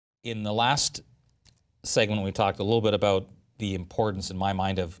In the last segment, we talked a little bit about the importance, in my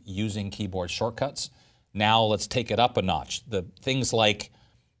mind, of using keyboard shortcuts. Now let's take it up a notch. The things like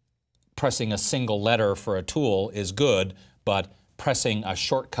pressing a single letter for a tool is good, but pressing a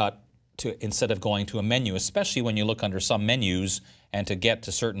shortcut to, instead of going to a menu, especially when you look under some menus and to get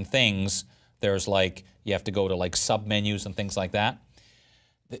to certain things, there's like, you have to go to like sub-menus and things like that.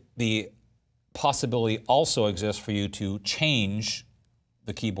 The possibility also exists for you to change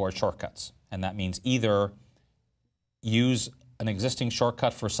the keyboard shortcuts. And that means either use an existing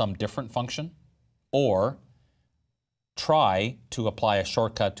shortcut for some different function, or try to apply a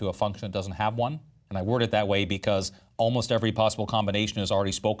shortcut to a function that doesn't have one. And I word it that way because almost every possible combination is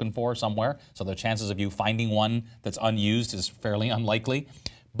already spoken for somewhere, so the chances of you finding one that's unused is fairly unlikely.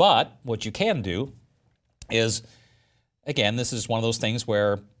 But what you can do is, again, this is one of those things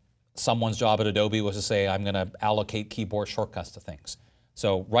where someone's job at Adobe was to say, I'm going to allocate keyboard shortcuts to things.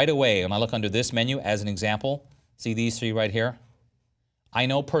 So right away, when I look under this menu as an example, see these three right here? I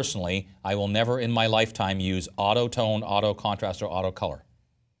know personally I will never in my lifetime use auto tone, auto contrast, or auto color,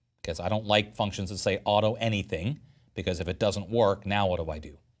 because I don't like functions that say auto anything, because if it doesn't work, now what do I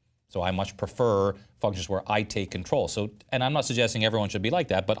do? So I much prefer functions where I take control. So, and I'm not suggesting everyone should be like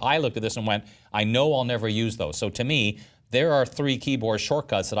that, but I looked at this and went, I know I'll never use those. So to me, there are 3 keyboard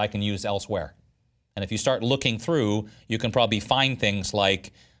shortcuts that I can use elsewhere. And if you start looking through, you can probably find things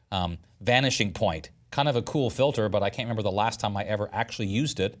like vanishing point. Kind of a cool filter, but I can't remember the last time I ever actually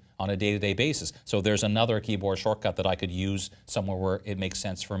used it on a day-to-day basis. So there's another keyboard shortcut that I could use somewhere where it makes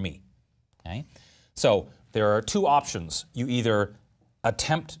sense for me. Okay? So there are 2 options. You either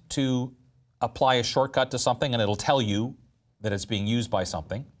attempt to apply a shortcut to something and it'll tell you that it's being used by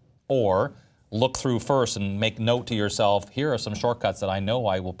something, or look through first and make note to yourself, here are some shortcuts that I know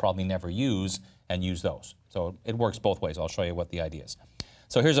I will probably never use, and use those. So it works both ways. I'll show you what the idea is.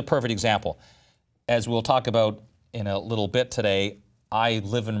 So here's a perfect example. As we'll talk about in a little bit today, I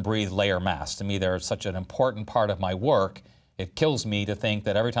live and breathe layer masks. To me, they're such an important part of my work. It kills me to think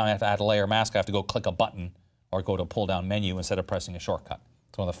that every time I have to add a layer mask, I have to go click a button or go to a pull-down menu instead of pressing a shortcut.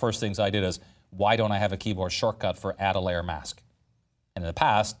 So one of the first things I did is, why don't I have a keyboard shortcut for add a layer mask? And in the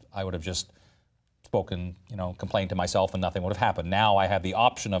past, I would have just spoken, complained to myself and nothing would have happened. Now I have the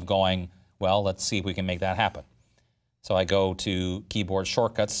option of going, well, let's see if we can make that happen. So I go to keyboard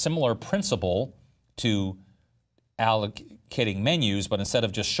shortcuts, similar principle to allocating menus, but instead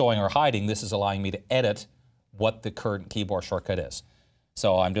of just showing or hiding, this is allowing me to edit what the current keyboard shortcut is.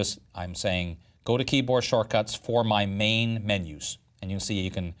 So I'm saying, go to keyboard shortcuts for my main menus. And you can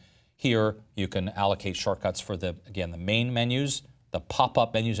see here you can allocate shortcuts for the main menus, the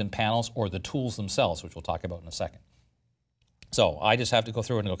pop-up menus and panels, or the tools themselves, which we'll talk about in a second. So I just have to go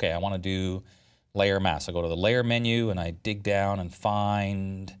through and go, okay, I want to do layer mask. I go to the layer menu and I dig down and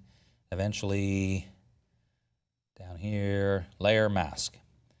find, eventually, down here, layer mask.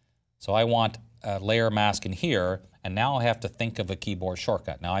 So I want a layer mask in here, and now I have to think of a keyboard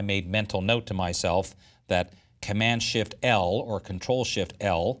shortcut. Now I made mental note to myself that Command-Shift-L or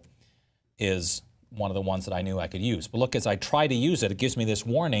Control-Shift-L is one of the ones that I knew I could use. But look, as I try to use it, it gives me this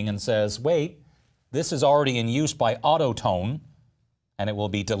warning and says, wait, this is already in use by Autotone, and it will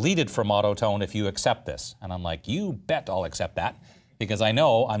be deleted from Autotone if you accept this. And I'm like, you bet I'll accept that, because I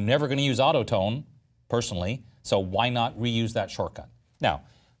know I'm never going to use Autotone personally, so why not reuse that shortcut? Now,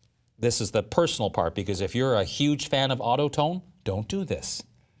 this is the personal part, because if you're a huge fan of Autotone, don't do this.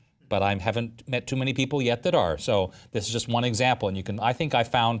 But I haven't met too many people yet that are. So this is just one example, and I think I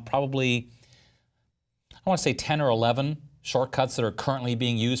found probably, I want to say 10 or 11 shortcuts that are currently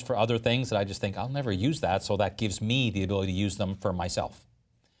being used for other things that I just think I'll never use that, so that gives me the ability to use them for myself.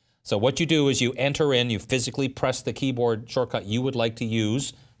 So what you do is you enter in, you physically press the keyboard shortcut you would like to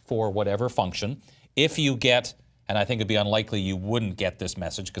use for whatever function. If you get, and I think it'd be unlikely you wouldn't get this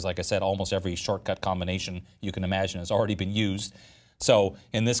message, because like I said, almost every shortcut combination you can imagine has already been used. So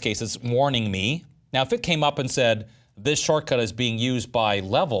in this case, it's warning me. Now if it came up and said, this shortcut is being used by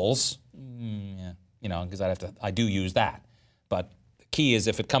levels, because I do use that. But the key is,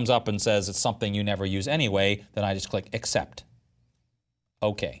 if it comes up and says it's something you never use anyway, then I just click accept.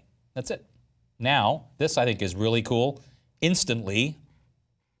 Okay, that's it. Now, this I think is really cool. Instantly,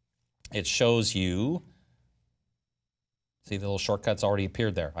 it shows you, see the little shortcuts already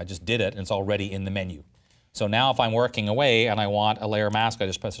appeared there. I just did it and it's already in the menu. So now if I'm working away and I want a layer mask, I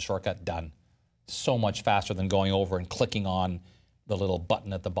just press the shortcut, done. So much faster than going over and clicking on the little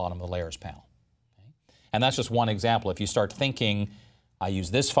button at the bottom of the layers panel. And that's just one example. If you start thinking, I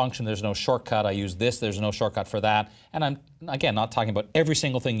use this function, there's no shortcut, I use this, there's no shortcut for that, and I'm, again, not talking about every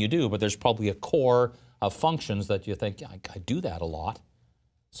single thing you do, but there's probably a core of functions that you think, I do that a lot.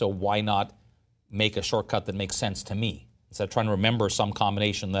 So why not make a shortcut that makes sense to me? Instead of trying to remember some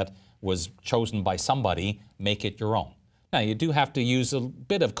combination that was chosen by somebody, make it your own. Now, you do have to use a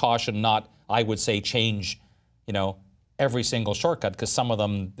bit of caution, not, I would say, change, every single shortcut, because some of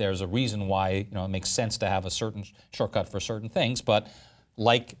them, there's a reason why, it makes sense to have a certain shortcut for certain things. But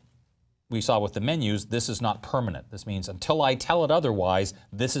like we saw with the menus, this is not permanent. This means until I tell it otherwise,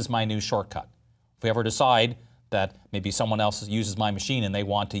 this is my new shortcut. If we ever decide that maybe someone else uses my machine and they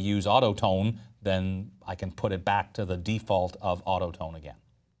want to use auto-tone, then I can put it back to the default of auto-tone again.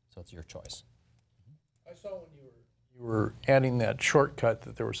 So it's your choice. I saw when you were adding that shortcut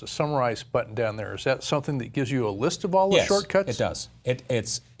that there was a summarize button down there. Is that something that gives you a list of all the shortcuts? It does.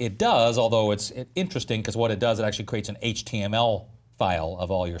 It does, although it's interesting because what it does, it actually creates an HTML file of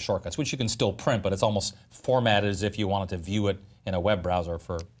all your shortcuts, which you can still print, but it's almost formatted as if you wanted to view it in a web browser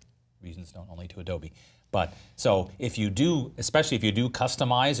for reasons known only to Adobe. But so if you do, especially if you do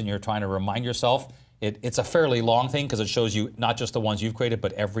customize and you're trying to remind yourself, it's a fairly long thing because it shows you not just the ones you've created,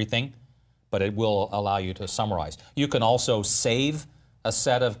 but everything. But it will allow you to summarize. You can also save a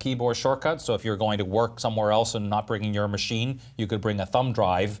set of keyboard shortcuts. So if you're going to work somewhere else and not bringing your machine, you could bring a thumb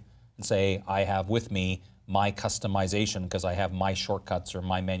drive and say, I have with me my customization because I have my shortcuts or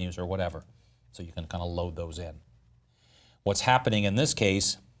my menus or whatever. So you can kind of load those in. What's happening in this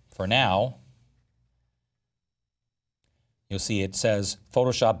case, for now, you'll see it says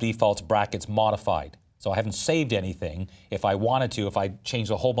Photoshop defaults brackets modified. So I haven't saved anything. If I wanted to, if I changed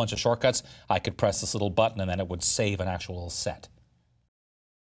a whole bunch of shortcuts, I could press this little button and then it would save an actual set.